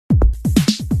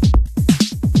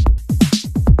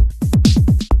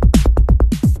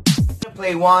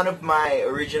one of my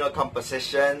original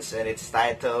compositions, and its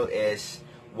title is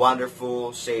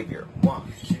Wonderful Savior.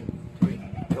 1, 2, 3,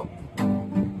 go.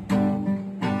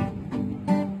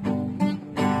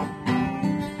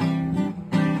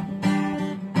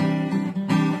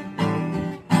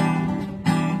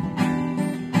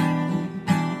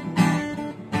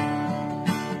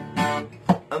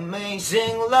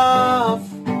 Amazing love,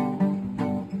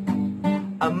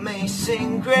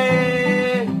 amazing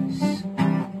grace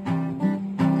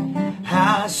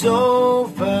has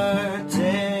overtaken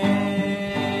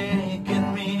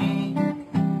me.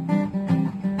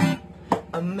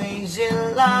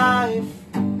 Amazing life,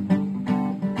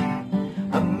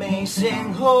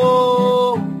 amazing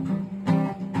hope,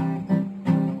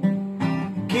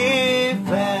 given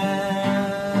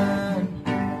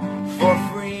for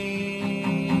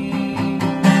free.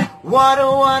 What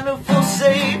a wonderful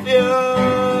Savior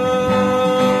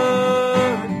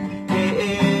He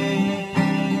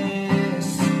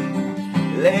is,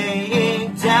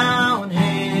 laying down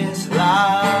His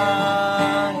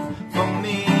life for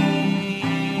me.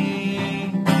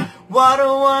 What a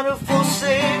wonderful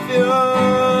Savior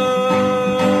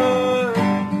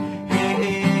He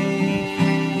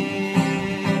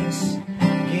is,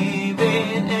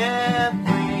 giving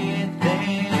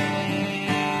everything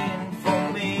for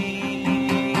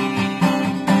me.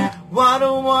 What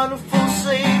a wonderful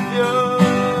Savior.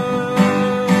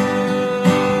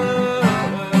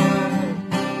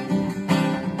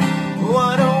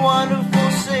 What a wonderful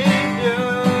Savior.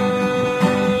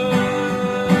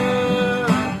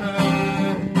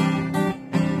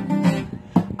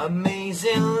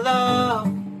 Amazing love,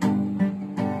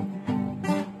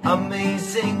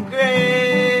 amazing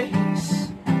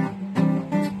grace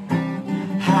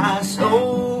has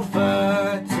overtaken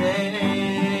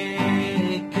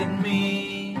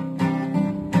me.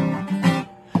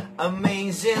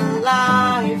 Amazing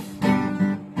life,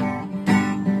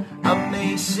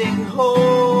 amazing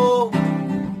hope,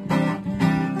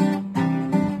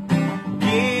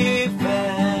 given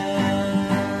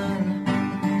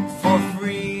for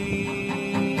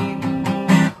free.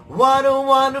 What a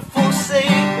wonderful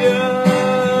Savior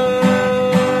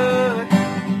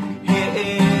He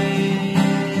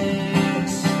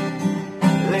is,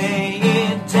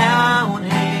 laying down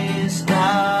His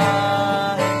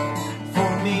life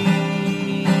for me.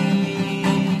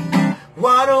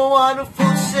 What a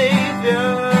wonderful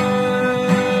Savior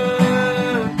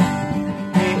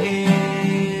He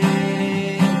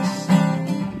is,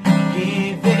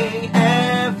 giving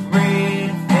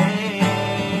everything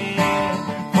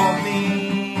for me.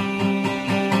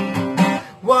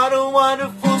 What a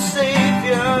wonderful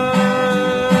Savior.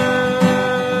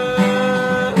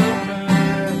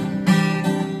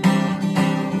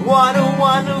 What a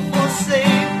wonderful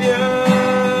Savior.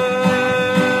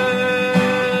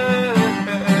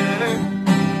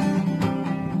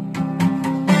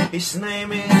 His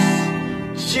name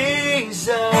is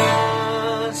Jesus.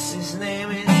 His name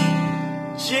is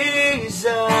Jesus,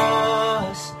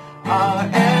 our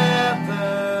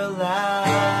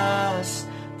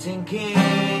everlasting King.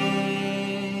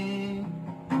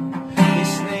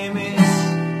 His name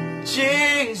is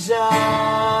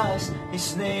Jesus.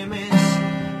 His name is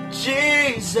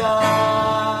Jesus.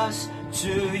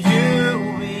 To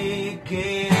you we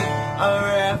give our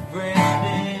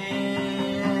everything.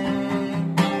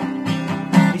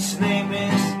 His name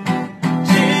is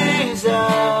Jesus.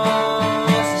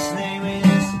 His name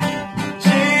is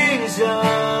Jesus,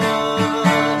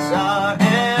 our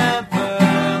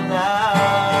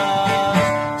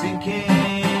everlasting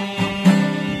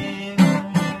King.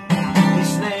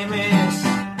 His name is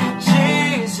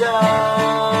Jesus.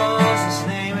 His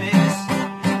name is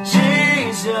Jesus.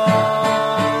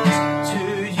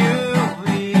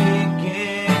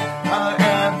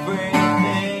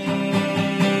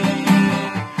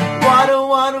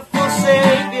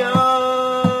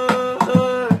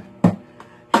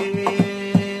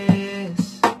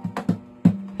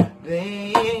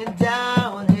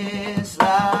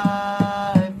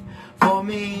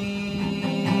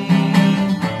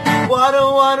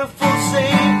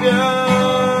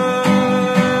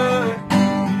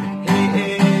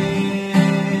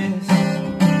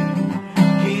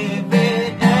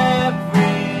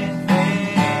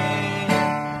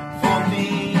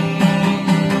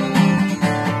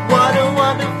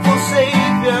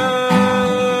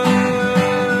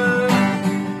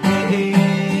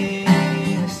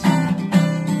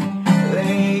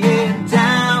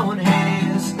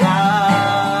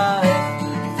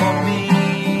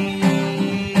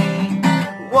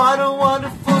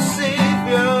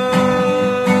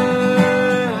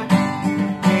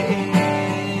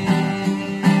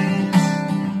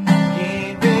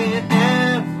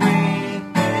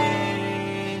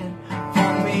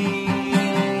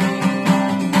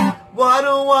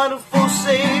 wonderful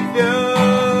Savior.